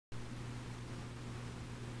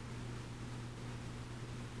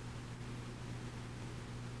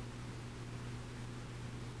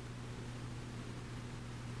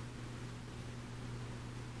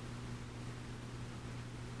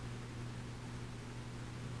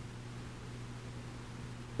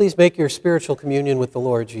Please make your spiritual communion with the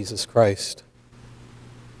Lord Jesus Christ.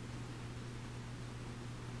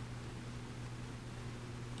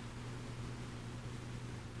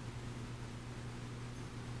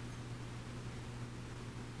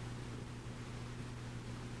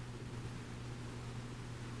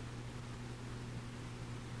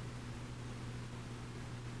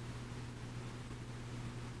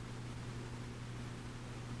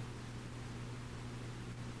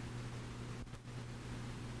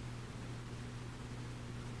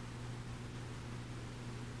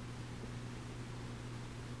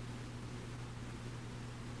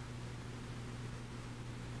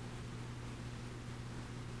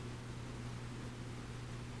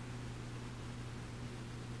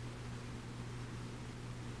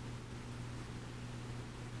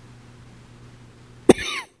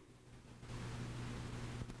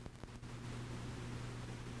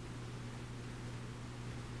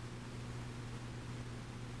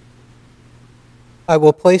 I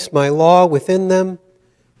will place my law within them,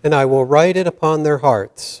 and I will write it upon their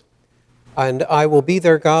hearts. And I will be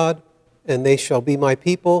their God, and they shall be my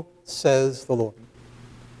people, says the Lord.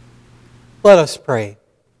 Let us pray.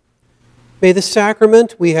 May the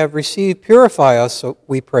sacrament we have received purify us,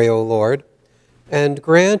 we pray, O Lord, and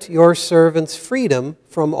grant your servants freedom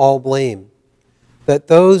from all blame, that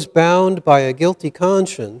those bound by a guilty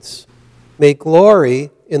conscience may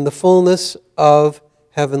glory in the fullness of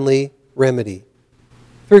heavenly remedy.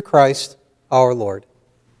 Through Christ our Lord.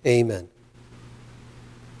 Amen.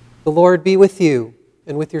 The Lord be with you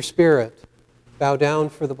and with your spirit. Bow down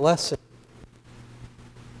for the blessing.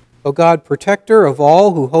 O God, protector of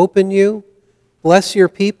all who hope in you, bless your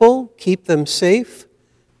people, keep them safe,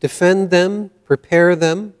 defend them, prepare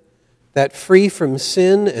them, that free from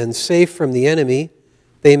sin and safe from the enemy,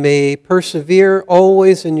 they may persevere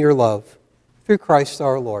always in your love. Through Christ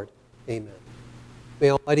our Lord. Amen.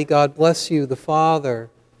 May Almighty God bless you, the Father,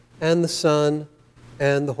 and the Son,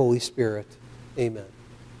 and the Holy Spirit. Amen.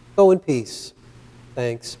 Go in peace.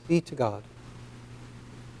 Thanks be to God.